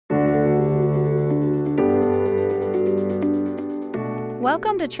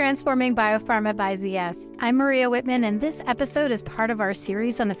Welcome to Transforming Biopharma by ZS. I'm Maria Whitman, and this episode is part of our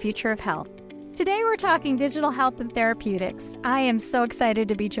series on the future of health. Today, we're talking digital health and therapeutics. I am so excited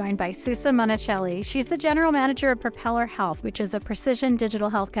to be joined by Susa Monacelli. She's the general manager of Propeller Health, which is a precision digital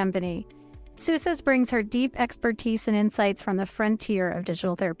health company. Susa brings her deep expertise and insights from the frontier of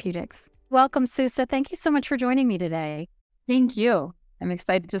digital therapeutics. Welcome, Susa. Thank you so much for joining me today. Thank you. I'm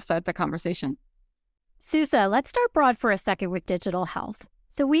excited to start the conversation. Susa, let's start broad for a second with digital health.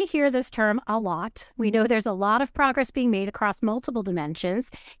 So we hear this term a lot. We know there's a lot of progress being made across multiple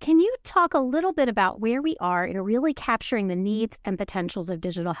dimensions. Can you talk a little bit about where we are in really capturing the needs and potentials of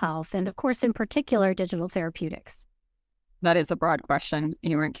digital health, and of course, in particular, digital therapeutics? That is a broad question.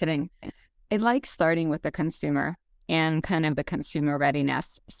 You weren't kidding. I like starting with the consumer and kind of the consumer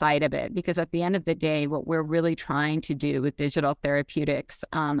readiness side of it, because at the end of the day, what we're really trying to do with digital therapeutics,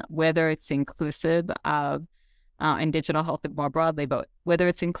 whether it's inclusive of, and digital health more broadly, but whether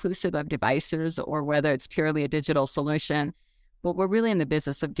it's inclusive of devices or whether it's purely a digital solution, what we're really in the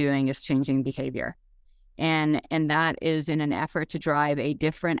business of doing is changing behavior. And that is in an effort to drive a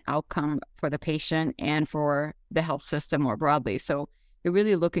different outcome for the patient and for the health system more broadly. So you're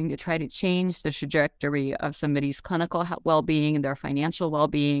really looking to try to change the trajectory of somebody's clinical well-being, their financial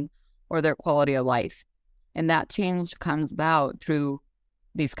well-being, or their quality of life. And that change comes about through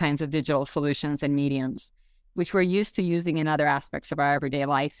these kinds of digital solutions and mediums, which we're used to using in other aspects of our everyday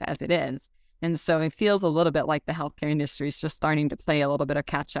life as it is. And so it feels a little bit like the healthcare industry is just starting to play a little bit of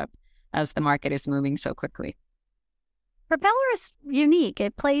catch-up as the market is moving so quickly. Propeller is unique.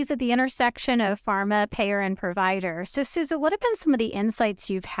 It plays at the intersection of pharma, payer, and provider. So, Susa, what have been some of the insights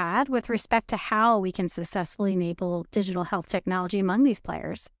you've had with respect to how we can successfully enable digital health technology among these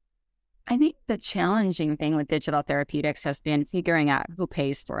players? I think the challenging thing with digital therapeutics has been figuring out who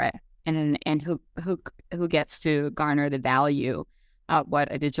pays for it and who gets to garner the value of what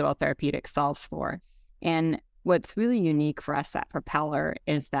a digital therapeutic solves for. And what's really unique for us at Propeller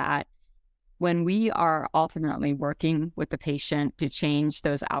is that when we are ultimately working with the patient to change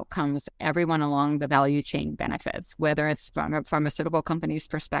those outcomes, everyone along the value chain benefits, whether it's from a pharmaceutical company's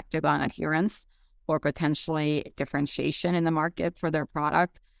perspective on adherence or potentially differentiation in the market for their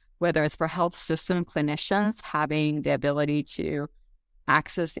product, whether it's for health system clinicians having the ability to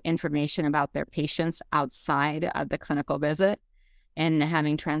access information about their patients outside of the clinical visit, and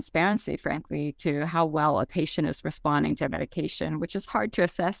having transparency, frankly, to how well a patient is responding to medication, which is hard to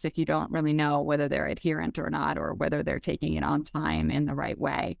assess if you don't really know whether they're adherent or not, or whether they're taking it on time in the right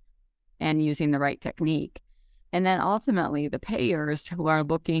way and using the right technique. And then ultimately, the payers who are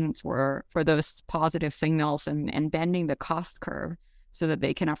looking for those positive signals and bending the cost curve so that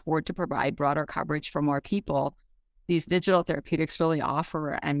they can afford to provide broader coverage for more people, these digital therapeutics really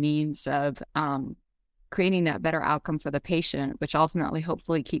offer a means of creating that better outcome for the patient, which ultimately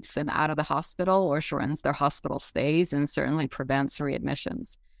hopefully keeps them out of the hospital or shortens their hospital stays and certainly prevents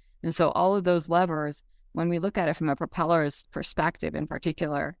readmissions. And so all of those levers, when we look at it from a Propeller's perspective in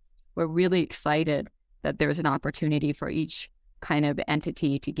particular, we're really excited that there's an opportunity for each kind of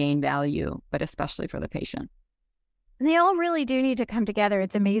entity to gain value, but especially for the patient. They all really do need to come together.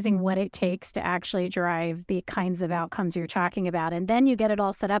 It's amazing what it takes to actually drive the kinds of outcomes you're talking about. And then you get it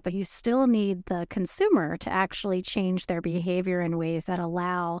all set up, but you still need the consumer to actually change their behavior in ways that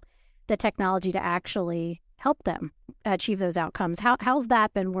allow the technology to actually help them achieve those outcomes. How's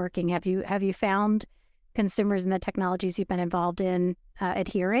that been working? Have you found consumers in the technologies you've been involved in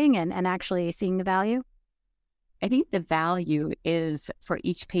adhering and actually seeing the value? I think the value is for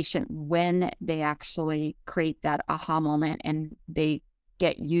each patient when they actually create that aha moment and they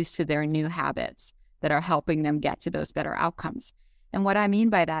get used to their new habits that are helping them get to those better outcomes. And what I mean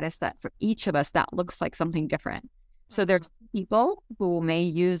by that is that for each of us, that looks like something different. So there's people who may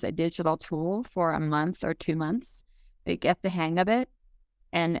use a digital tool for a month or 2 months. They get the hang of it,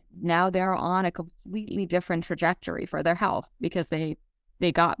 and now they're on a completely different trajectory for their health because they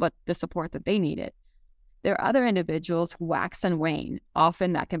got the support that they needed. There are other individuals who wax and wane.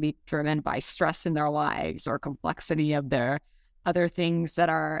 Often that can be driven by stress in their lives or complexity of their other things that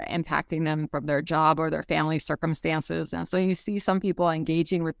are impacting them from their job or their family circumstances. And so you see some people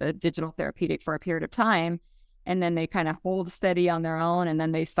engaging with the digital therapeutic for a period of time, and then they kind of hold steady on their own, and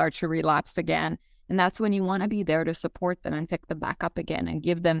then they start to relapse again. And that's when you want to be there to support them and pick them back up again and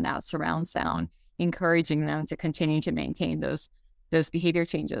give them that surround sound, encouraging them to continue to maintain those behavior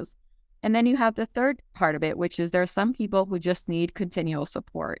changes. And then you have the third part of it, which is there are some people who just need continual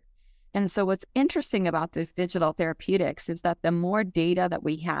support. And so what's interesting about this digital therapeutics is that the more data that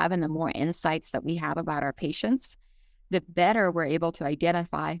we have and the more insights that we have about our patients, the better we're able to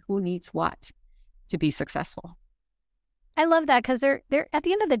identify who needs what to be successful. I love that because there at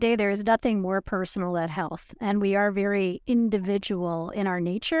the end of the day, there is nothing more personal than health. And we are very individual in our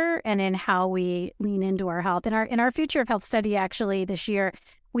nature and in how we lean into our health. In our future of health study, actually, this year,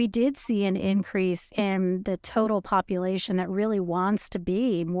 we did see an increase in the total population that really wants to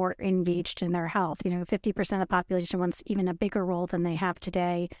be more engaged in their health. 50% of the population wants even a bigger role than they have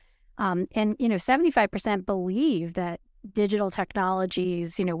today. And 75% believe that digital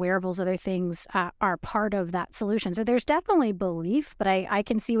technologies, wearables, other things are part of that solution. So there's definitely belief, but I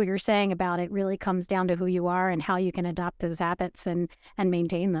can see what you're saying about it really comes down to who you are and how you can adopt those habits and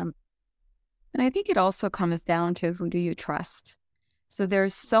maintain them. And I think it also comes down to who do you trust? So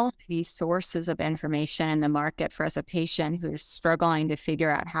there's so many sources of information in the market for as a patient who's struggling to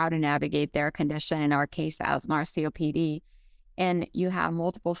figure out how to navigate their condition, in our case, asthma or COPD. And you have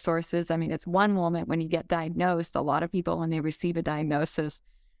multiple sources. I mean, it's one moment when you get diagnosed. A lot of people, when they receive a diagnosis,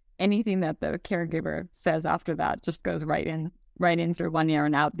 anything that the caregiver says after that just goes right in through one ear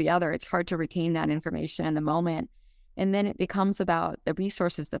and out the other. It's hard to retain that information in the moment. And then it becomes about the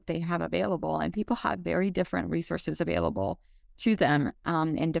resources that they have available. And people have very different resources available to them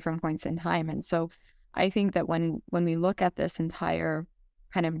in different points in time. And so I think that when we look at this entire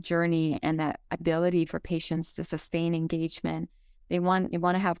kind of journey and that ability for patients to sustain engagement, you want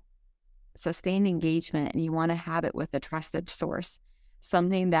to have sustained engagement, and you want to have it with a trusted source,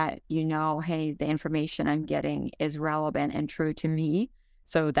 something that hey, the information I'm getting is relevant and true to me.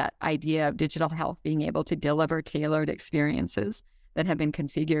 So that idea of digital health being able to deliver tailored experiences that have been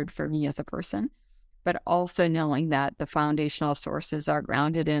configured for me as a person, but also knowing that the foundational sources are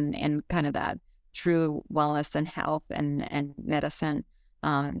grounded in kind of that true wellness and health and medicine.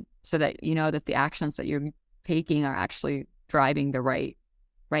 So that that the actions that you're taking are actually driving the right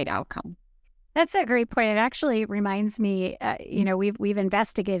outcome. That's a great point. It actually reminds me, we've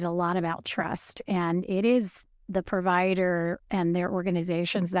investigated a lot about trust, and it is the provider and their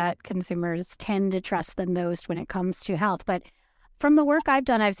organizations that consumers tend to trust the most when it comes to health. But from the work I've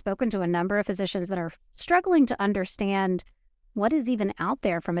done, I've spoken to a number of physicians that are struggling to understand what is even out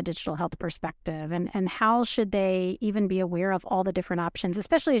there from a digital health perspective, and how should they even be aware of all the different options,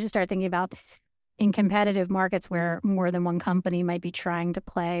 especially as you start thinking about in competitive markets where more than one company might be trying to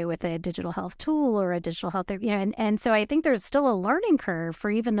play with a digital health tool or a digital health, and so I think there's still a learning curve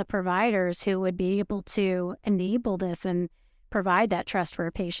for even the providers who would be able to enable this and provide that trust for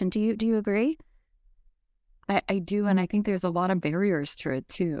a patient. Do you agree? I do, and I think there's a lot of barriers to it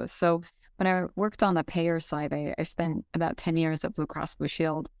too. So when I worked on the payer side, I spent about 10 years at Blue Cross Blue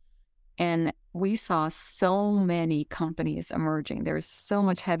Shield, and we saw so many companies emerging. There was so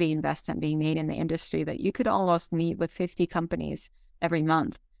much heavy investment being made in the industry that you could almost meet with 50 companies every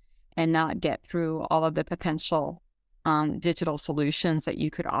month and not get through all of the potential digital solutions that you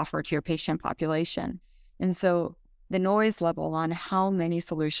could offer to your patient population. And so the noise level on how many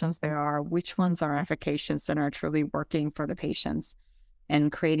solutions there are, which ones are efficacious and are truly working for the patients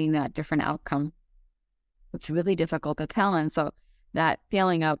and creating that different outcome, it's really difficult to tell. And so that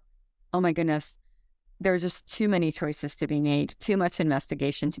feeling of, oh my goodness, there's just too many choices to be made, too much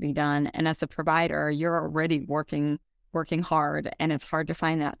investigation to be done. And as a provider, you're already working hard, and it's hard to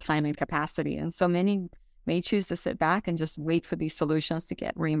find that time and capacity. And so many may choose to sit back and just wait for these solutions to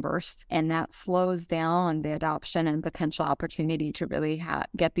get reimbursed. And that slows down the adoption and potential opportunity to really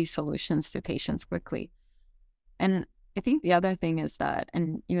get these solutions to patients quickly. And I think the other thing is that,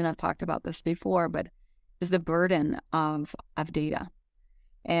 and you and I've talked about this before, but is the burden of data.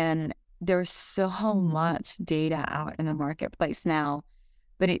 And there's so much data out in the marketplace now,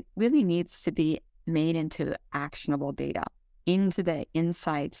 but it really needs to be made into actionable data, into the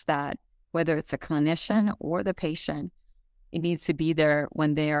insights that, whether it's a clinician or the patient, it needs to be there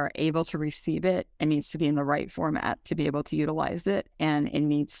when they are able to receive it. It needs to be in the right format to be able to utilize it, and it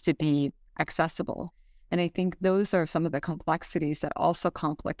needs to be accessible. And I think those are some of the complexities that also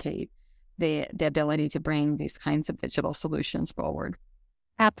complicate the ability to bring these kinds of digital solutions forward.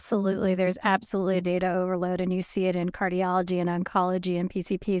 Absolutely. There's absolutely data overload, and you see it in cardiology and oncology and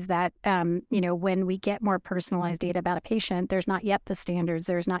PCPs that, when we get more personalized data about a patient, there's not yet the standards.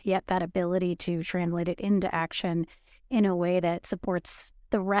 There's not yet that ability to translate it into action in a way that supports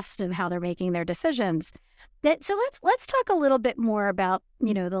the rest of how they're making their decisions. So let's talk a little bit more about,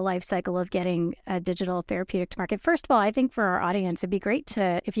 the life cycle of getting a digital therapeutic to market. First of all, I think for our audience, it'd be great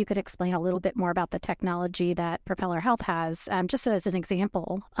if you could explain a little bit more about the technology that Propeller Health has, just as an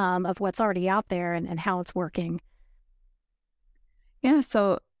example of what's already out there and how it's working. Yeah,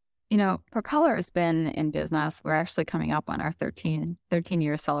 so, Propeller has been in business. We're actually coming up on our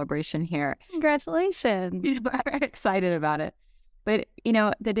 13-year celebration here. Congratulations. We're excited about it. But,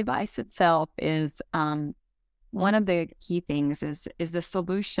 the device itself is one of the key things is the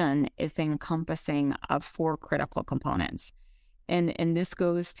solution is encompassing of 4 critical components. And this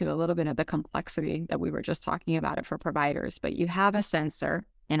goes to a little bit of the complexity that we were just talking about it for providers. But you have a sensor.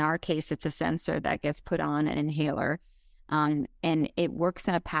 In our case, it's a sensor that gets put on an inhaler, and it works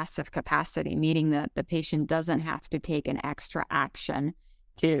in a passive capacity, meaning that the patient doesn't have to take an extra action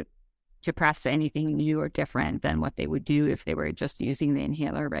to press anything new or different than what they would do if they were just using the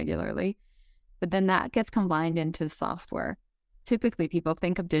inhaler regularly. But then that gets combined into software. Typically, people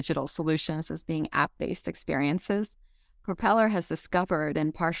think of digital solutions as being app-based experiences. Propeller has discovered,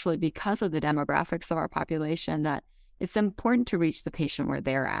 and partially because of the demographics of our population, that it's important to reach the patient where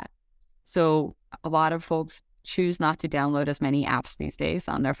they're at. So a lot of folks choose not to download as many apps these days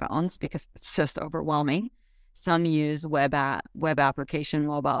on their phones because it's just overwhelming. Some use web application,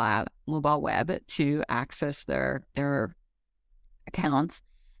 mobile web to access their accounts.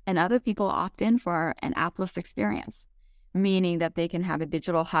 And other people opt in for an appless experience, meaning that they can have a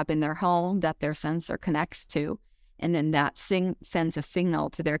digital hub in their home that their sensor connects to, and then that sends a signal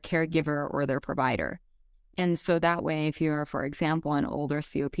to their caregiver or their provider. And so that way, if you're, for example, an older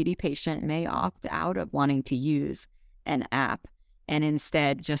COPD patient may opt out of wanting to use an app and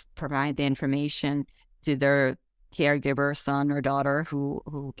instead just provide the information to their caregiver, son or daughter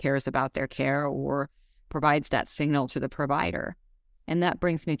who cares about their care, or provides that signal to the provider. And that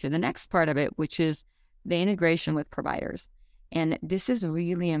brings me to the next part of it, which is the integration with providers. And this is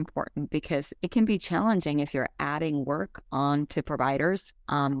really important because it can be challenging if you're adding work on to providers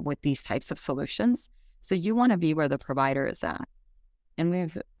with these types of solutions. So you want to be where the provider is at. And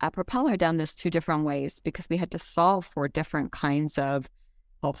we've at Propeller done this 2 different ways because we had to solve for different kinds of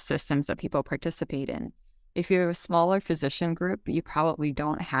health systems that people participate in. If you're a smaller physician group, you probably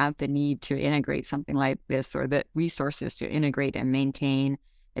don't have the need to integrate something like this or the resources to integrate and maintain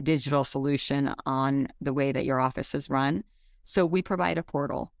a digital solution on the way that your office is run. So we provide a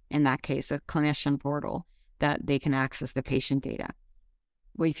portal, in that case, a clinician portal that they can access the patient data.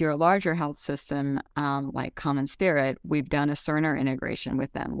 Well, if you're a larger health system like Common Spirit, we've done a Cerner integration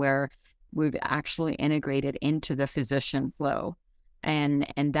with them where we've actually integrated into the physician flow. And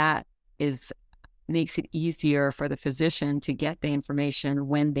that makes it easier for the physician to get the information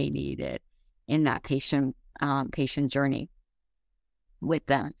when they need it in that patient journey with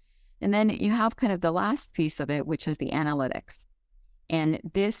them. And then you have kind of the last piece of it, which is the analytics. And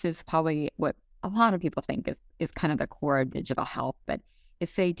this is probably what a lot of people think is kind of the core of digital health, but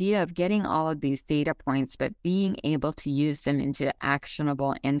it's the idea of getting all of these data points, but being able to use them into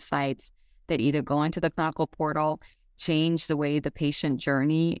actionable insights that either go into the clinical portal, change the way the patient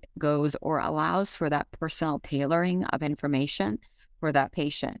journey goes, or allows for that personal tailoring of information for that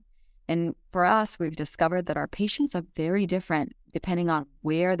patient. And for us, we've discovered that our patients are very different depending on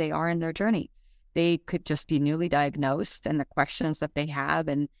where they are in their journey. They could just be newly diagnosed, and the questions that they have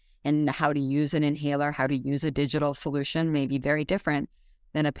and how to use an inhaler, how to use a digital solution may be very different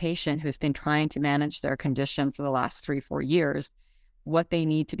than a patient who's been trying to manage their condition for the last 3-4 years. What they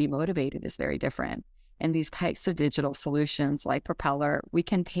need to be motivated is very different. And these types of digital solutions like Propeller, we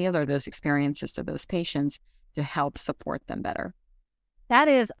can tailor those experiences to those patients to help support them better. That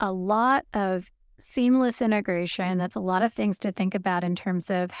is a lot of seamless integration. That's a lot of things to think about in terms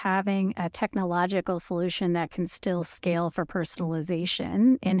of having a technological solution that can still scale for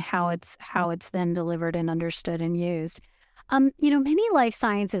personalization in how it's then delivered and understood and used. Many life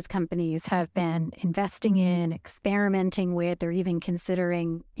sciences companies have been investing in, experimenting with, or even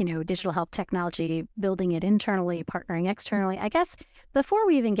considering, digital health technology, building it internally, partnering externally. I guess before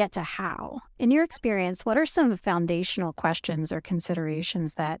we even get to how, in your experience, what are some foundational questions or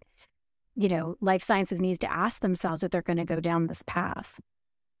considerations that, life sciences needs to ask themselves if they're going to go down this path?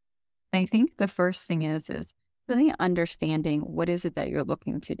 I think the first thing is really understanding what is it that you're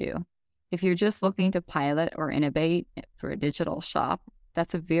looking to do. If you're just looking to pilot or innovate for a digital shop,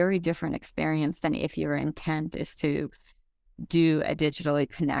 that's a very different experience than if your intent is to do a digitally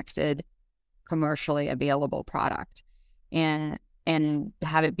connected, commercially available product and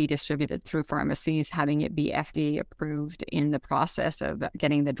have it be distributed through pharmacies, having it be FDA approved in the process of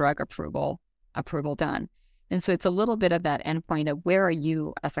getting the drug approval done. And so it's a little bit of that endpoint of where are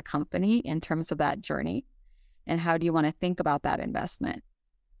you as a company in terms of that journey, and how do you want to think about that investment?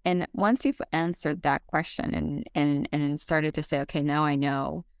 And once you've answered that question and started to say, okay, now I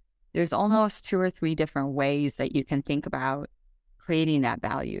know, there's almost 2 or 3 different ways that you can think about creating that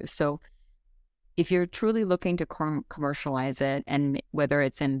value. So if you're truly looking to commercialize it, and whether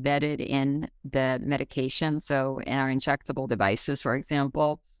it's embedded in the medication, so in our injectable devices, for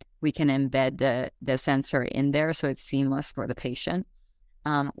example, we can embed the sensor in there so it's seamless for the patient.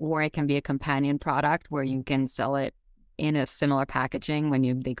 or it can be a companion product where you can sell it in a similar packaging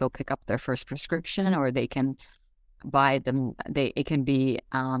when they go pick up their first prescription, or they can buy them. It can be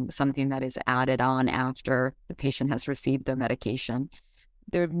something that is added on after the patient has received the medication.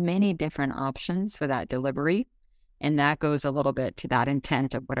 There are many different options for that delivery, and that goes a little bit to that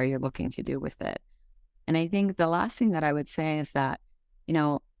intent of what are you looking to do with it. And I think the last thing that I would say is that,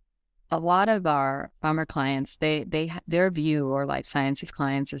 a lot of our pharma clients, their view, or life sciences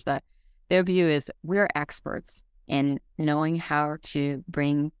clients, is that their view is we're experts in knowing how to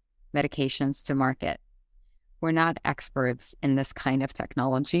bring medications to market. We're not experts in this kind of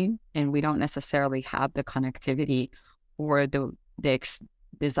technology, and we don't necessarily have the connectivity or the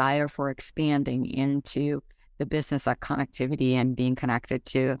desire for expanding into the business of connectivity and being connected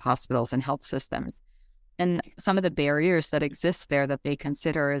to hospitals and health systems. And some of the barriers that exist there that they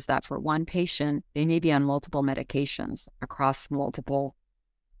consider is that for one patient, they may be on multiple medications across multiple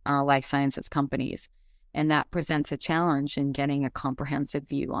life sciences companies. And that presents a challenge in getting a comprehensive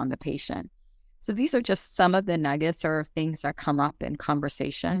view on the patient. So these are just some of the nuggets or things that come up in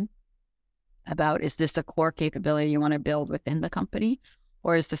conversation about, is this a core capability you want to build within the company?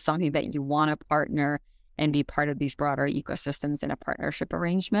 Or is this something that you want to partner and be part of these broader ecosystems in a partnership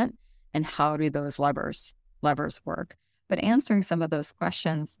arrangement? And how do those levers work? But answering some of those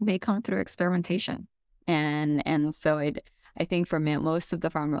questions may come through experimentation. And so I think for most of the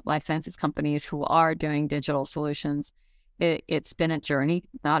pharma life sciences companies who are doing digital solutions, it's been a journey,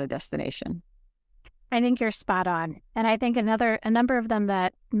 not a destination. I think you're spot on. And I think a number of them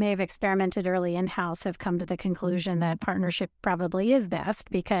that may have experimented early in-house have come to the conclusion that partnership probably is best,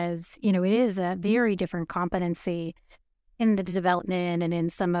 because, it is a very different competency in the development and in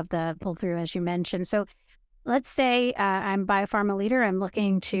some of the pull-through, as you mentioned. So let's say I'm a biopharma leader. I'm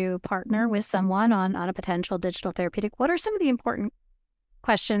looking to partner with someone on a potential digital therapeutic. What are some of the important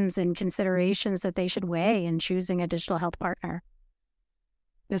questions and considerations that they should weigh in choosing a digital health partner?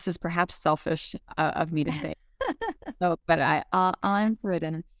 This is perhaps selfish of me to say, but I'll answer it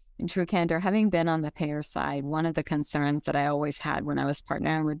in true candor. Having been on the payer side, one of the concerns that I always had when I was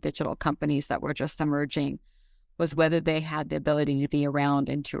partnering with digital companies that were just emerging was whether they had the ability to be around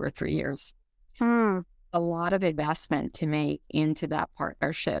in 2 or 3 years. A lot of investment to make into that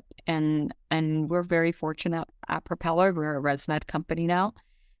partnership. And we're very fortunate at Propeller. We're a ResMed company now.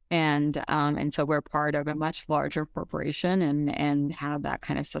 And so we're part of a much larger corporation and have that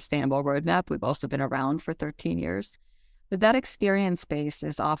kind of sustainable roadmap. We've also been around for 13 years. But that experience base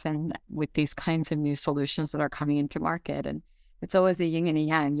is often with these kinds of new solutions that are coming into market. And it's always the yin and the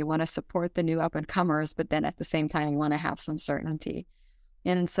yang. You want to support the new up-and-comers, but then at the same time, you want to have some certainty.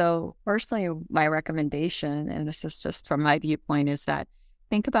 And so personally, my recommendation, and this is just from my viewpoint, is that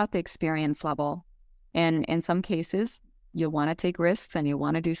think about the experience level. And in some cases, you'll want to take risks and you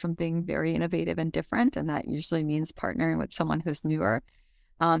want to do something very innovative and different. And that usually means partnering with someone who's newer.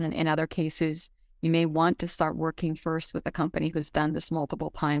 And in other cases, you may want to start working first with a company who's done this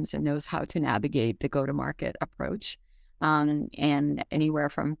multiple times and knows how to navigate the go-to-market approach. And anywhere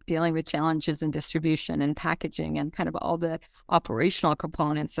from dealing with challenges in distribution and packaging and kind of all the operational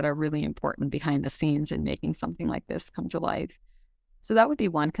components that are really important behind the scenes in making something like this come to life. So that would be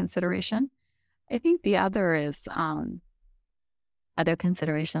one consideration. I think the other is other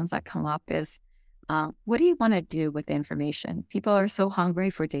considerations that come up is what do you want to do with the information? People are so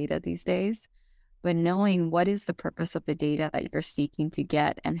hungry for data these days, but knowing what is the purpose of the data that you're seeking to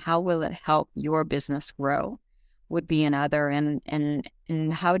get and how will it help your business grow would be another.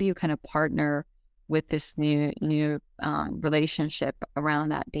 And how do you kind of partner with this new relationship around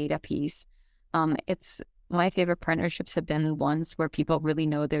that data piece? It's my favorite partnerships have been the ones where people really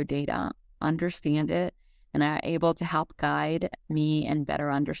know their data, understand it, and are able to help guide me in better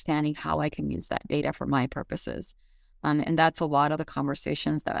understanding how I can use that data for my purposes. And that's a lot of the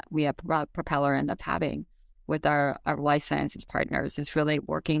conversations that we at Propeller end up having with our life sciences partners, is really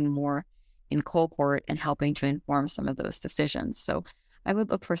working more in cohort and helping to inform some of those decisions. So I would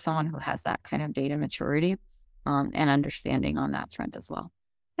look for someone who has that kind of data maturity and understanding on that front as well.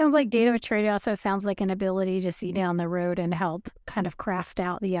 Sounds like data maturity also sounds like an ability to see down the road and help kind of craft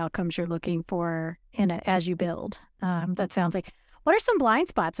out the outcomes you're looking for as you build. That sounds like, what are some blind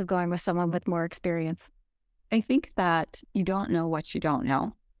spots of going with someone with more experience? I think that you don't know what you don't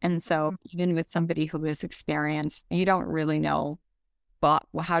know. And so even with somebody who is experienced, you don't really know, but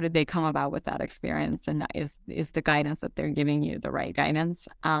how did they come about with that experience? And is the guidance that they're giving you the right guidance?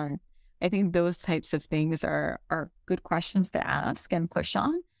 I think those types of things are good questions to ask and push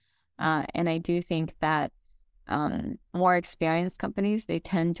on. And I do think that more experienced companies, they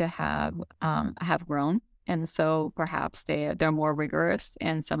tend to have grown And so perhaps they're more rigorous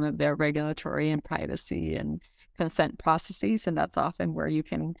in some of their regulatory and privacy and consent processes. And that's often where you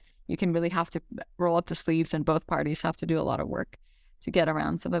can really have to roll up the sleeves, and both parties have to do a lot of work to get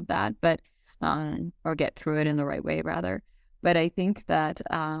around some of that, but or get through it in the right way, rather. But I think that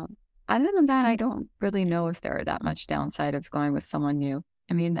other than that, I don't really know if there are that much downside of going with someone new.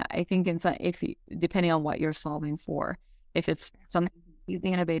 I mean, I think depending on what you're solving for, if it's something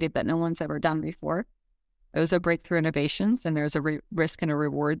completely innovative that no one's ever done before, those are breakthrough innovations, and there's a risk and a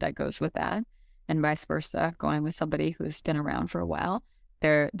reward that goes with that. And vice versa, going with somebody who's been around for a while,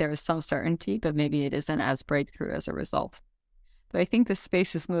 there is some certainty, but maybe it isn't as breakthrough as a result. But I think the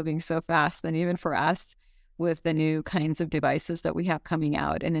space is moving so fast, and even for us, with the new kinds of devices that we have coming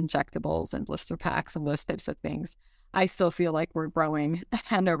out, and injectables and blister packs and those types of things, I still feel like we're growing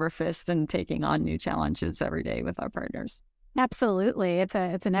hand over fist and taking on new challenges every day with our partners. Absolutely. It's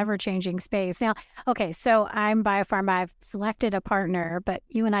an ever-changing space. Now, okay, so I'm biopharma. I've selected a partner, but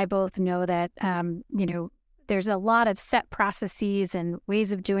you and I both know that, there's a lot of set processes and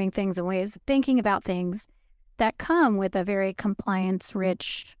ways of doing things and ways of thinking about things that come with a very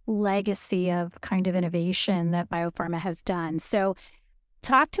compliance-rich legacy of kind of innovation that biopharma has done. So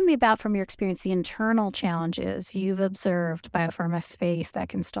talk to me about, from your experience, the internal challenges you've observed biopharma face that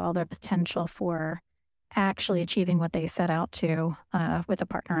can stall their potential for actually achieving what they set out to with a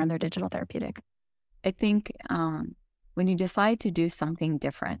partner on their digital therapeutic. I think when you decide to do something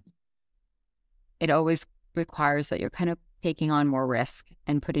different, it always requires that you're kind of taking on more risk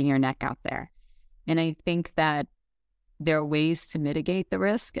and putting your neck out there. And I think that there are ways to mitigate the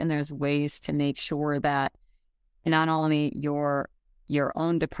risk, and there's ways to make sure that not only your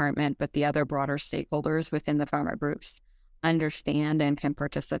own department, but the other broader stakeholders within the pharma groups understand and can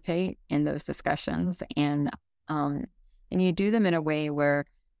participate in those discussions. And you do them in a way where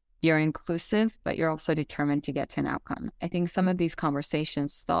you're inclusive, but you're also determined to get to an outcome. I think some of these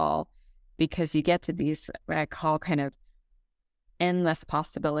conversations stall because you get to these, what I call kind of endless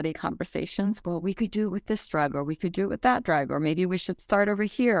possibility conversations. Well, we could do it with this drug, or we could do it with that drug, or maybe we should start over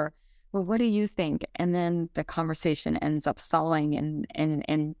here. Well, what do you think? And then the conversation ends up stalling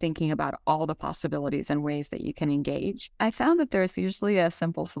and thinking about all the possibilities and ways that you can engage. I found that there's usually a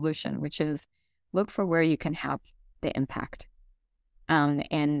simple solution, which is look for where you can have the impact.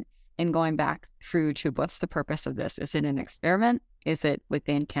 And going back through to what's the purpose of this? Is it an experiment? Is it with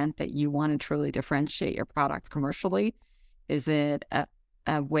the intent that you want to truly differentiate your product commercially? Is it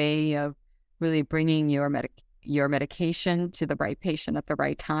a way of really bringing your medication to the right patient at the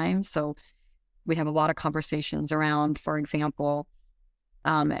right time? So we have a lot of conversations around, for example,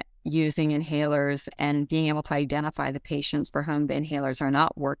 using inhalers and being able to identify the patients for whom the inhalers are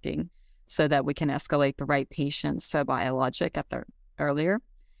not working, so that we can escalate the right patients to a biologic at the earlier.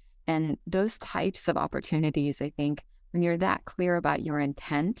 And those types of opportunities, I think, when you're that clear about your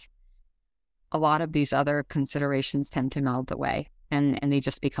intent, a lot of these other considerations tend to melt away, and they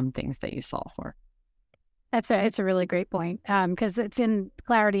just become things that you solve for. It's a really great point, because it's in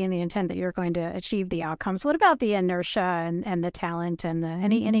clarity and the intent that you're going to achieve the outcomes. What about the inertia and the talent and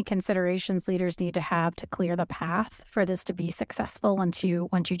any considerations leaders need to have to clear the path for this to be successful once you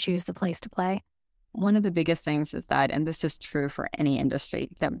choose the place to play? One of the biggest things is that, and this is true for any industry,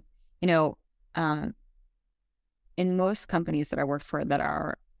 that in most companies that I work for that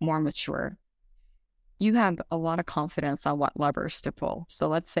are more mature, you have a lot of confidence on what levers to pull. So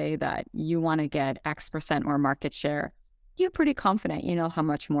let's say that you want to get X% more market share. You're pretty confident you know how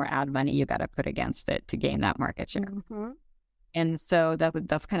much more ad money you got to put against it to gain that market share. Mm-hmm. And so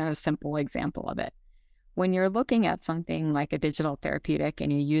that's kind of a simple example of it. When you're looking at something like a digital therapeutic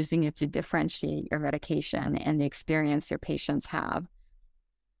and you're using it to differentiate your medication and the experience your patients have,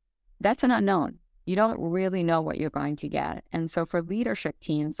 that's an unknown. You don't really know what you're going to get. And so for leadership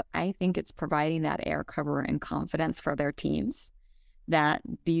teams, I think it's providing that air cover and confidence for their teams that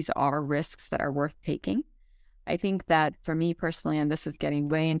these are risks that are worth taking. I think that for me personally, and this is getting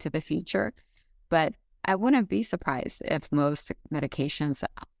way into the future, but I wouldn't be surprised if most medications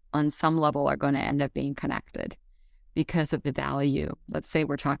on some level are going to end up being connected because of the value. Let's say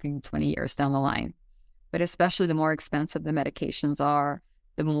we're talking 20 years down the line. But especially the more expensive the medications are,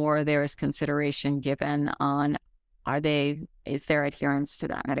 the more there is consideration given on is there adherence to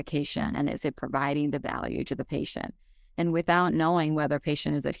that medication, and is it providing the value to the patient? And without knowing whether a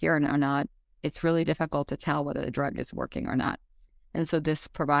patient is adherent or not, it's really difficult to tell whether the drug is working or not. And so this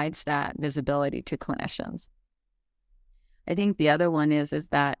provides that visibility to clinicians. I think the other one is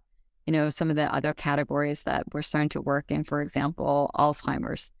that, some of the other categories that we're starting to work in, for example,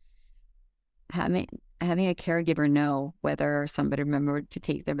 Alzheimer's, having a caregiver know whether somebody remembered to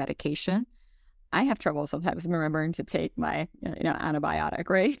take their medication I have trouble sometimes remembering to take my, antibiotic,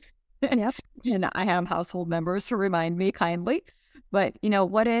 right? Yep. And I have household members who remind me kindly. But,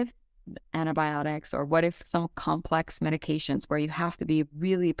 what if antibiotics, or what if some complex medications where you have to be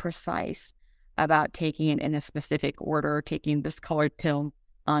really precise about taking it in a specific order, taking this colored pill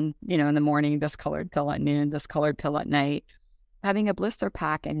on, in the morning, this colored pill at noon, this colored pill at night, having a blister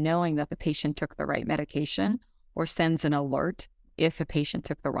pack and knowing that the patient took the right medication or sends an alert if a patient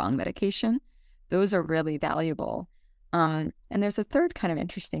took the wrong medication, those are really valuable. And there's a third kind of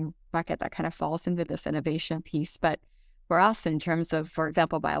interesting bucket that kind of falls into this innovation piece. But for us, in terms of, for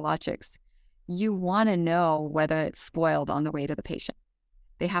example, biologics, you want to know whether it's spoiled on the way to the patient.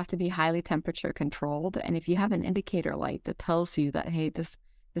 They have to be highly temperature controlled. And if you have an indicator light that tells you that, hey, this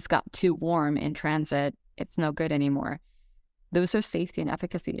got too warm in transit, it's no good anymore. Those are safety and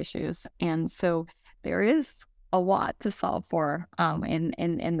efficacy issues. And so there is a lot to solve for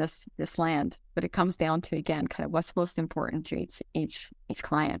in this land, but it comes down to, again, kind of what's most important to each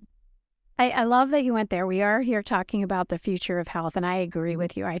client. I love that you went there. We are here talking about the future of health, and I agree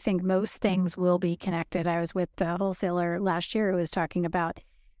with you. I think most things will be connected. I was with the wholesaler last year who was talking about,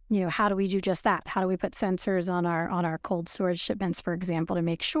 how do we do just that? How do we put sensors on our cold storage shipments, for example, to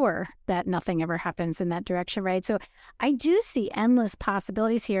make sure that nothing ever happens in that direction, right? So I do see endless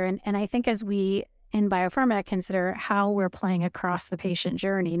possibilities here, and I think as we in biopharma consider how we're playing across the patient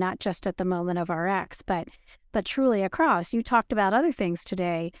journey, not just at the moment of Rx, but truly across. You talked about other things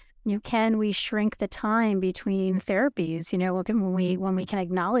today. Can we shrink the time between therapies? When we can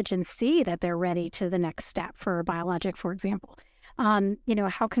acknowledge and see that they're ready to the next step for a biologic, for example.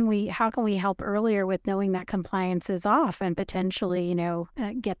 How can we help earlier with knowing that compliance is off and potentially,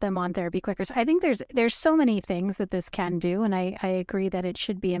 get them on therapy quicker? So I think there's so many things that this can do, and I agree that it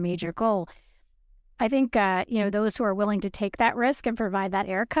should be a major goal. I think, those who are willing to take that risk and provide that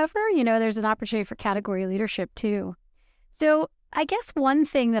air cover, there's an opportunity for category leadership too. So I guess one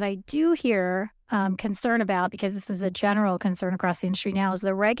thing that I do hear concern about, because this is a general concern across the industry now, is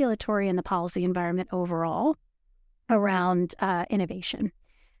the regulatory and the policy environment overall around innovation.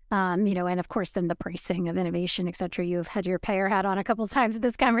 And of course, then the pricing of innovation, et cetera. You've had your payer hat on a couple of times in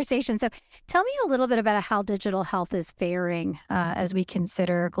this conversation. So tell me a little bit about how digital health is faring as we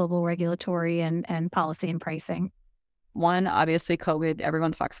consider global regulatory and policy and pricing. One, obviously, COVID,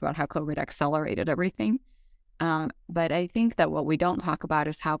 everyone talks about how COVID accelerated everything. But I think that what we don't talk about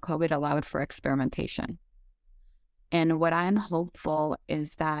is how COVID allowed for experimentation. And what I'm hopeful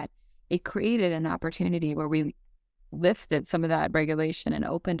is that it created an opportunity where we lifted some of that regulation and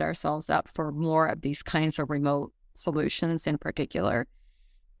opened ourselves up for more of these kinds of remote solutions in particular.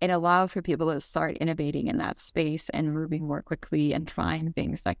 It allowed for people to start innovating in that space and moving more quickly and trying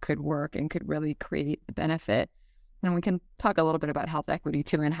things that could work and could really create a benefit. And we can talk a little bit about health equity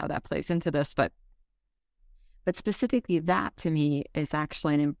too and how that plays into this, but specifically that to me is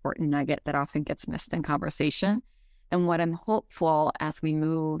actually an important nugget that often gets missed in conversation. And what I'm hopeful as we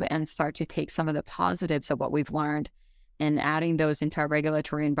move and start to take some of the positives of what we've learned and adding those into our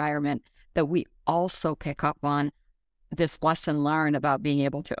regulatory environment, that we also pick up on this lesson learned about being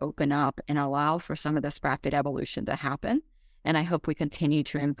able to open up and allow for some of this rapid evolution to happen. And I hope we continue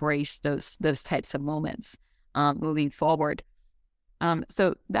to embrace those types of moments moving forward.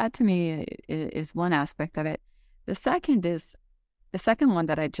 So that to me is one aspect of it. The second one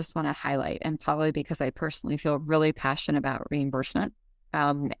that I just want to highlight, and probably because I personally feel really passionate about reimbursement,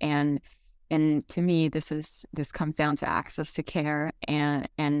 and to me, this comes down to access to care,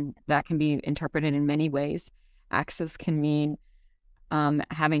 and that can be interpreted in many ways. Access can mean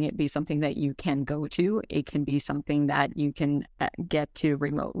having it be something that you can go to. It can be something that you can get to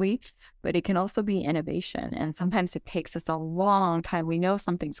remotely, but it can also be innovation. And sometimes it takes us a long time. We know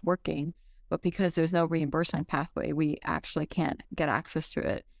something's working, but because there's no reimbursement pathway, we actually can't get access to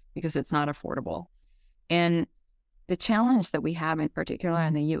it because it's not affordable. And the challenge that we have in particular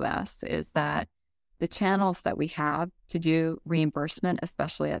in the US is that the channels that we have to do reimbursement,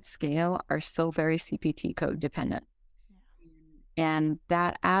 especially at scale, are still very CPT code dependent. And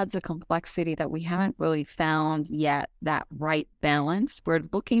that adds a complexity that we haven't really found yet, that right balance. We're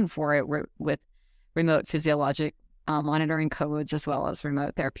looking for it with remote physiologic monitoring codes as well as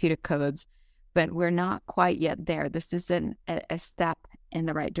remote therapeutic codes, but we're not quite yet there. This is a step in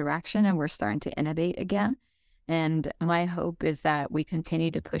the right direction, and we're starting to innovate again. And my hope is that we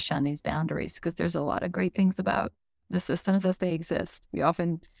continue to push on these boundaries, because there's a lot of great things about the systems as they exist. We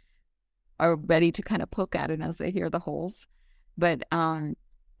often are ready to kind of poke at it as they hear the holes. But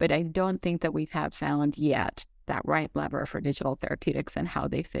I don't think that we've found yet that right lever for digital therapeutics and how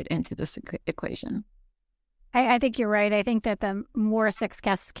they fit into this equation. I think you're right. I think that the more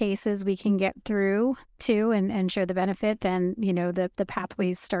success cases we can get through to and show the benefit, then, the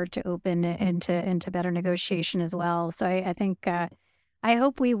pathways start to open into better negotiation as well. So I think I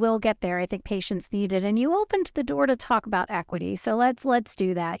hope we will get there. I think patients need it. And you opened the door to talk about equity. So let's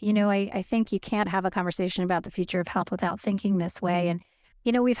do that. I think you can't have a conversation about the future of health without thinking this way. And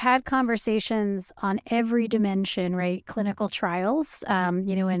we've had conversations on every dimension, right? Clinical trials,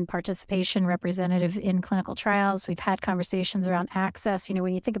 and participation representative in clinical trials. We've had conversations around access.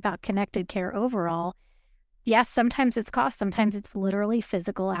 When you think about connected care overall, yes, sometimes it's cost, sometimes it's literally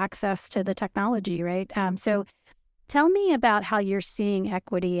physical access to the technology, right? So tell me about how you're seeing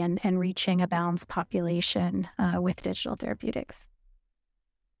equity and reaching a balanced population with digital therapeutics.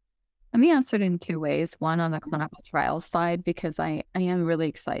 Let me answer it in two ways. One, on the clinical trials side, because I am really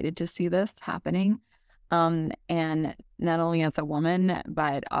excited to see this happening. And not only as a woman,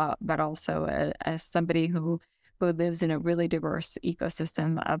 but also as somebody who lives in a really diverse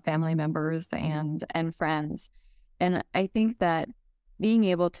ecosystem of family members and friends. And I think that being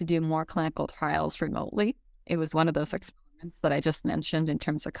able to do more clinical trials remotely, it was one of those experiments that I just mentioned in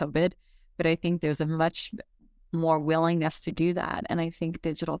terms of COVID, but I think there's a much more willingness to do that. And I think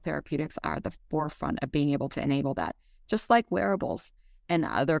digital therapeutics are at the forefront of being able to enable that, just like wearables and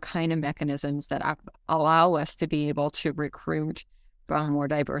other kind of mechanisms that allow us to be able to recruit from more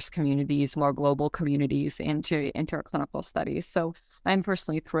diverse communities, more global communities into our clinical studies. So I'm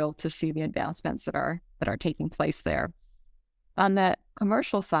personally thrilled to see the advancements that are taking place there. On the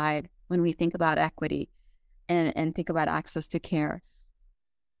commercial side, when we think about equity and think about access to care,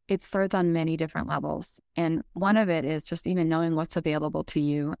 it starts on many different levels. And one of it is just even knowing what's available to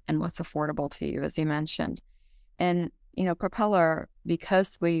you and what's affordable to you, as you mentioned. And, Propeller,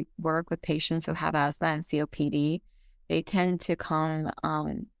 because we work with patients who have asthma and COPD, they tend to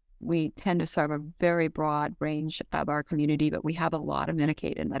we tend to serve a very broad range of our community, but we have a lot of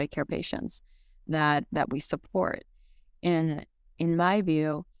Medicaid and Medicare patients that we support. And in my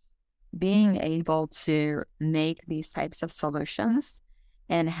view, being able to make these types of solutions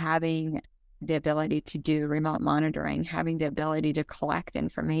and having the ability to do remote monitoring, having the ability to collect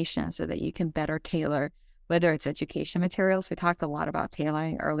information so that you can better tailor, whether it's education materials. We talked a lot about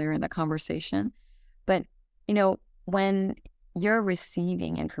tailoring earlier in the conversation. But, when you're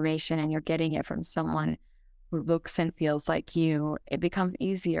receiving information and you're getting it from someone who looks and feels like you, it becomes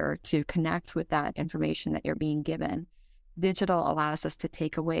easier to connect with that information that you're being given. Digital allows us to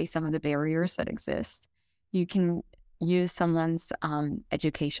take away some of the barriers that exist. You can use someone's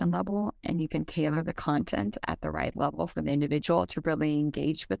education level, and you can tailor the content at the right level for the individual to really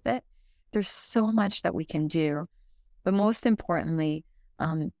engage with it. There's so much that we can do, but most importantly,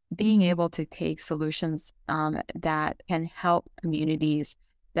 being able to take solutions that can help communities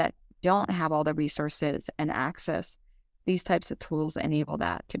that don't have all the resources and access. These types of tools enable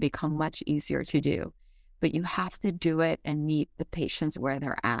that to become much easier to do. But you have to do it and meet the patients where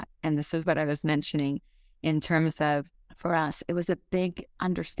they're at. And this is what I was mentioning in terms of, for us, it was a big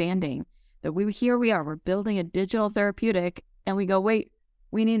understanding that we're building a digital therapeutic, and we go, wait,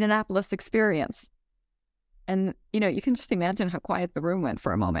 we need an app-less experience. And, you can just imagine how quiet the room went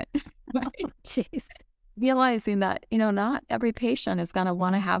for a moment. Jeez. Realizing that, not every patient is going to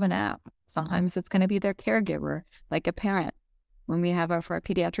want to have an app. Sometimes it's going to be their caregiver, like a parent. When we have for our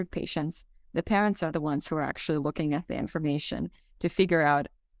pediatric patients, the parents are the ones who are actually looking at the information to figure out,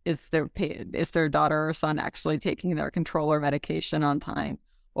 is their daughter or son actually taking their controller medication on time?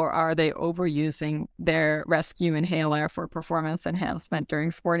 Or are they overusing their rescue inhaler for performance enhancement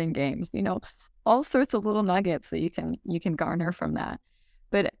during sporting games? All sorts of little nuggets that you can garner from that.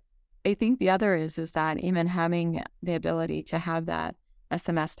 But I think the other is that even having the ability to have that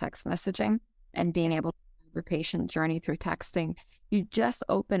SMS text messaging and being able to do the patient journey through texting, you just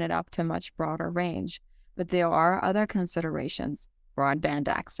open it up to a much broader range. But there are other considerations, broadband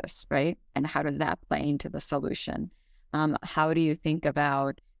access, right? And how does that play into the solution? How do you think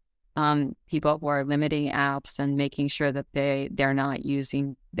about people who are limiting apps and making sure that they're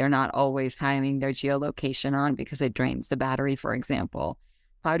not always having their geolocation on because it drains the battery, for example?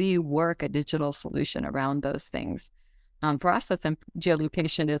 How do you work a digital solution around those things? For us,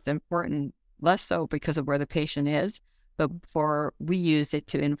 geolocation is important, less so because of where the patient is, but we use it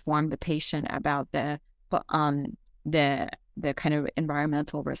to inform the patient about the kind of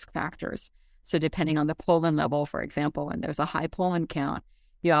environmental risk factors. So depending on the pollen level, for example, when there's a high pollen count,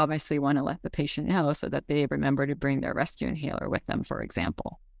 you obviously want to let the patient know so that they remember to bring their rescue inhaler with them, for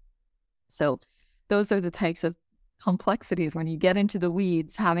example. So those are the types of complexities. When you get into the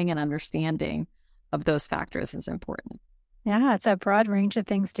weeds, having an understanding of those factors is important. Yeah, it's a broad range of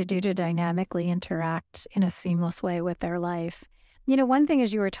things to do to dynamically interact in a seamless way with their life. One thing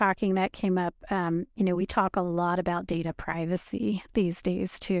as you were talking that came up, we talk a lot about data privacy these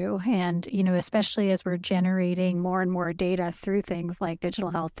days too. And, especially as we're generating more and more data through things like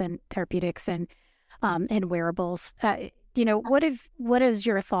digital health and therapeutics and wearables. What is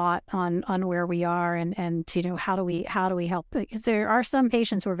your thought on where we are and how do we help? Because there are some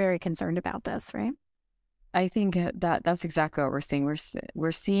patients who are very concerned about this, right? I think that's exactly what we're seeing.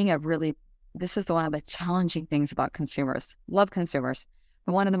 We're seeing this is one of the challenging things about consumers. Love consumers.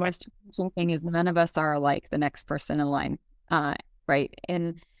 But one of the most challenging thing is none of us are like the next person in line, right?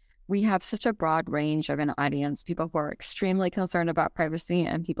 And we have such a broad range of an audience, people who are extremely concerned about privacy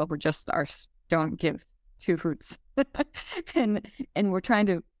and people who just don't give two hoots. and we're trying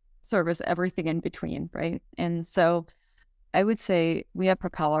to service everything in between, right? And so I would say we at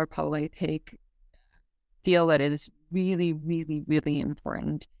Propeller probably feel that it is really, really, really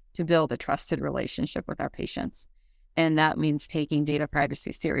important to build a trusted relationship with our patients. And that means taking data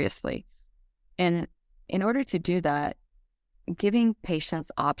privacy seriously. And in order to do that, giving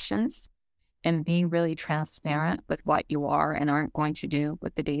patients options and being really transparent with what you are and aren't going to do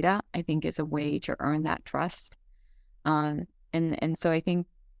with the data, I think is a way to earn that trust. And so I think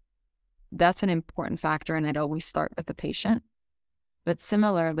that's an important factor, and I'd always start with the patient. But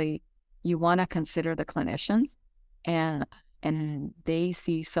similarly, you want to consider the clinicians, and they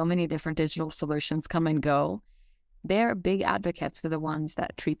see so many different digital solutions come and go. They're big advocates for the ones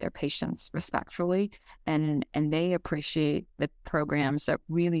that treat their patients respectfully, and they appreciate the programs that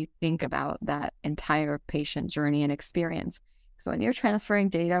really think about that entire patient journey and experience. So when you're transferring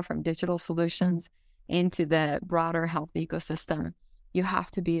data from digital solutions into the broader health ecosystem, you have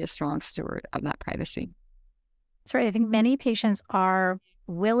to be a strong steward of that privacy. That's right. I think many patients are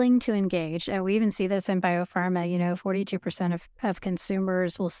willing to engage. And we even see this in biopharma. 42% of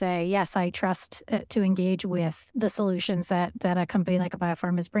consumers will say, yes, I trust to engage with the solutions that a company like a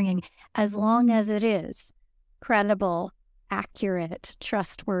biopharma is bringing, as long as it is credible, accurate,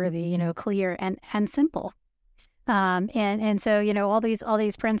 trustworthy, clear and simple. And so, all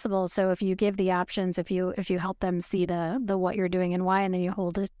these principles. So if you give the options, if you help them see the what you're doing and why, and then you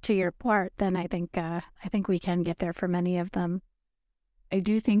hold it to your part, then I think we can get there for many of them. I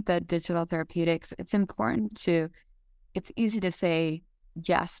do think that digital therapeutics, it's easy to say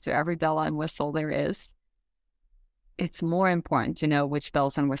yes to every bell and whistle there is. It's more important to know which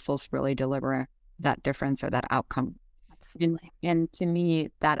bells and whistles really deliver that difference or that outcome. Absolutely. And to me,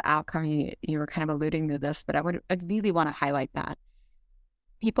 that outcome, you were kind of alluding to this, but I'd really want to highlight that.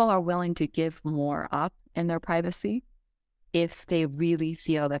 People are willing to give more up in their privacy if they really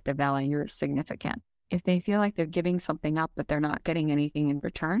feel that the value is significant. If they feel like they're giving something up, but they're not getting anything in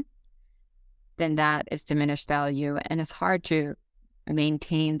return, then that is diminished value. And it's hard to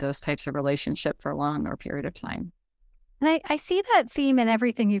maintain those types of relationships for a longer period of time. And I see that theme in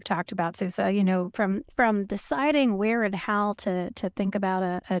everything you've talked about, Susa, from deciding where and how to think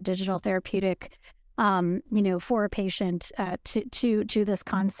about a digital therapeutic, for a patient to this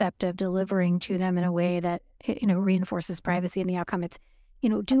concept of delivering to them in a way that, reinforces privacy and the outcome. It's,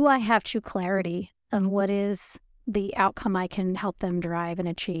 do I have true clarity of what is the outcome I can help them drive and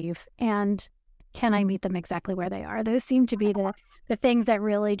achieve? And can I meet them exactly where they are? Those seem to be the things that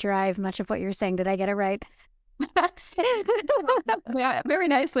really drive much of what you're saying. Did I get it right? Yeah, very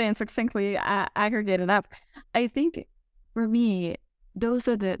nicely and succinctly aggregated up. I think for me, those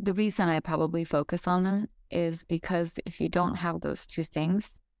are the reason I probably focus on them is because if you don't have those two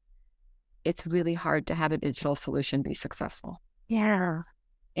things, it's really hard to have a digital solution be successful. Yeah.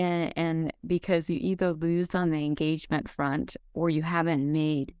 And because you either lose on the engagement front or you haven't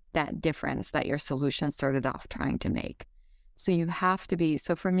made that difference that your solution started off trying to make. So you have to be,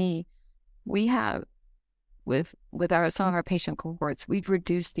 so for me, we have with some of our patient cohorts, we've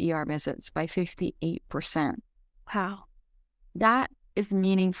reduced ER visits by 58%. Wow. That is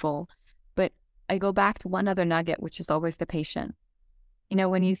meaningful. But I go back to one other nugget, which is always the patient.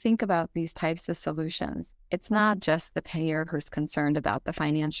 When you think about these types of solutions, it's not just the payer who's concerned about the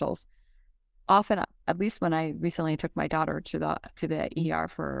financials. Often, at least when I recently took my daughter to the ER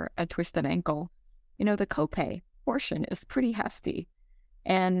for a twisted ankle, the copay portion is pretty hefty.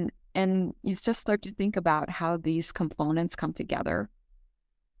 And you just start to think about how these components come together.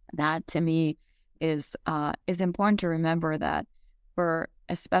 That to me is important to remember that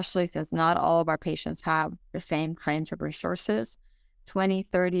especially since not all of our patients have the same kinds of resources, $20,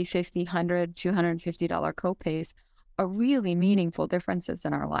 $30, $50, $100, $250 copays are really meaningful differences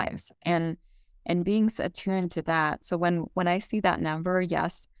in our lives. And being attuned to that. So when I see that number,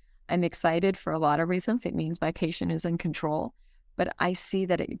 yes, I'm excited for a lot of reasons. It means my patient is in control, but I see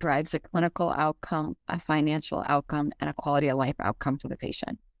that it drives a clinical outcome, a financial outcome, and a quality of life outcome for the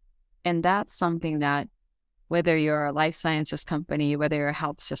patient. And that's something that, whether you're a life sciences company, whether you're a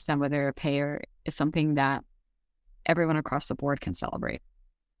health system, whether you're a payer, is something that everyone across the board can celebrate.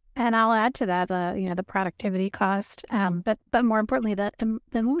 And I'll add to that, the productivity cost, but more importantly, the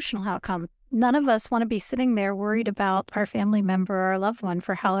emotional outcome. None of us want to be sitting there worried about our family member or our loved one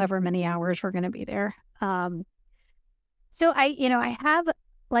for however many hours we're going to be there. So I have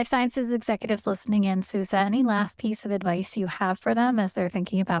life sciences executives listening in. Susa, any last piece of advice you have for them as they're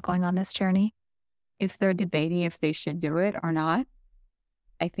thinking about going on this journey? If they're debating if they should do it or not,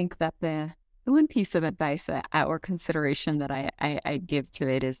 I think that the one piece of advice or consideration that I give to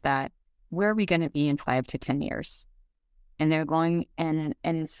it is that, where are we going to be in 5 to 10 years? And they're going, and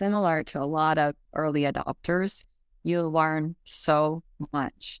it's similar to a lot of early adopters, you learn so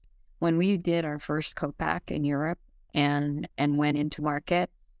much. When we did our first co-pack in Europe and went into market,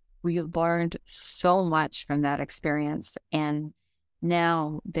 we learned so much from that experience. And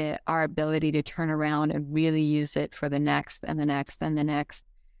now our ability to turn around and really use it for the next and the next and the next,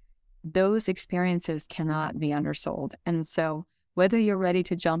 those experiences cannot be undersold. And so whether you're ready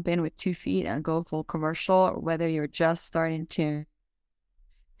to jump in with 2 feet and go full commercial, or whether you're just starting to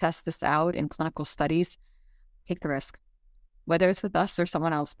test this out in clinical studies, take the risk. Whether it's with us or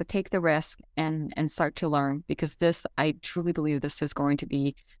someone else, but take the risk and start to learn, because I truly believe this is going to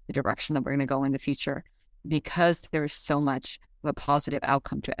be the direction that we're going to go in the future, because there is so much of a positive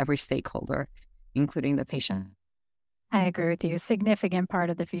outcome to every stakeholder, including the patient. I agree with you. Significant part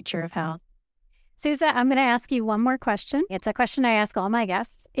of the future of health. Susa, I'm going to ask you one more question. It's a question I ask all my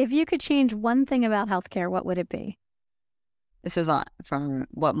guests. If you could change one thing about healthcare, what would it be? This is from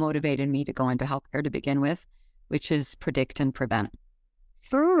what motivated me to go into healthcare to begin with, which is predict and prevent.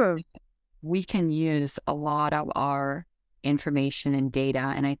 We can use a lot of our information and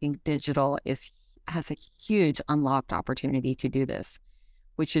data, and I think digital has a huge unlocked opportunity to do this,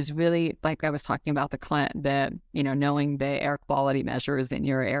 which is really, like I was talking about, knowing the air quality measures in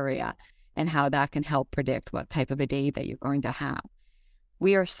your area and how that can help predict what type of a day that you're going to have.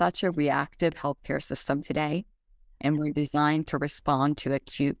 We are such a reactive healthcare system today, and we're designed to respond to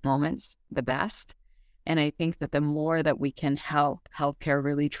acute moments the best. And I think that the more that we can help healthcare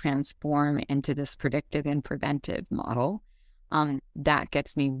really transform into this predictive and preventive model, that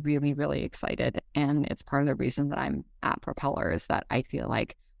gets me really, really excited. And it's part of the reason that I'm at Propeller, is that I feel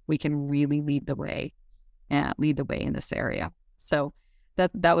like we can really lead the way in this area. So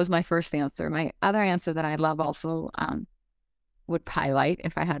that was my first answer. My other answer that I love also would highlight,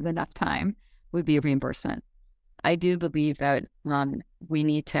 if I had enough time, would be reimbursement. I do believe that we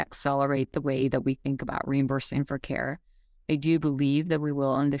need to accelerate the way that we think about reimbursing for care. I do believe that we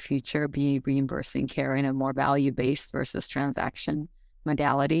will in the future be reimbursing care in a more value-based versus transaction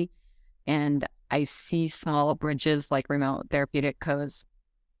modality. And I see small bridges like remote therapeutic codes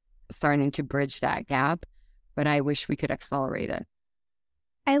starting to bridge that gap, but I wish we could accelerate it.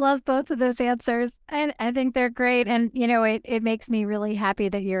 I love both of those answers. I think they're great. And, it makes me really happy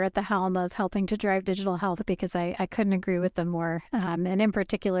that you're at the helm of helping to drive digital health, because I couldn't agree with them more. And in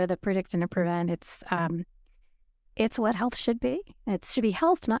particular, the predict and the prevent, it's what health should be. It should be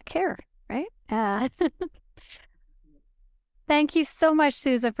health, not care, right? Thank you so much,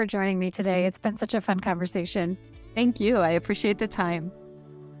 Susa, for joining me today. It's been such a fun conversation. Thank you. I appreciate the time.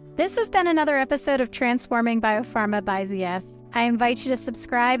 This has been another episode of Transforming Biopharma by ZS. I invite you to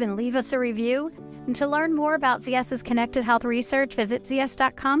subscribe and leave us a review. And to learn more about ZS's connected health research, visit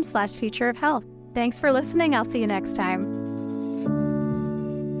zs.com/future of health. Thanks for listening. I'll see you next time.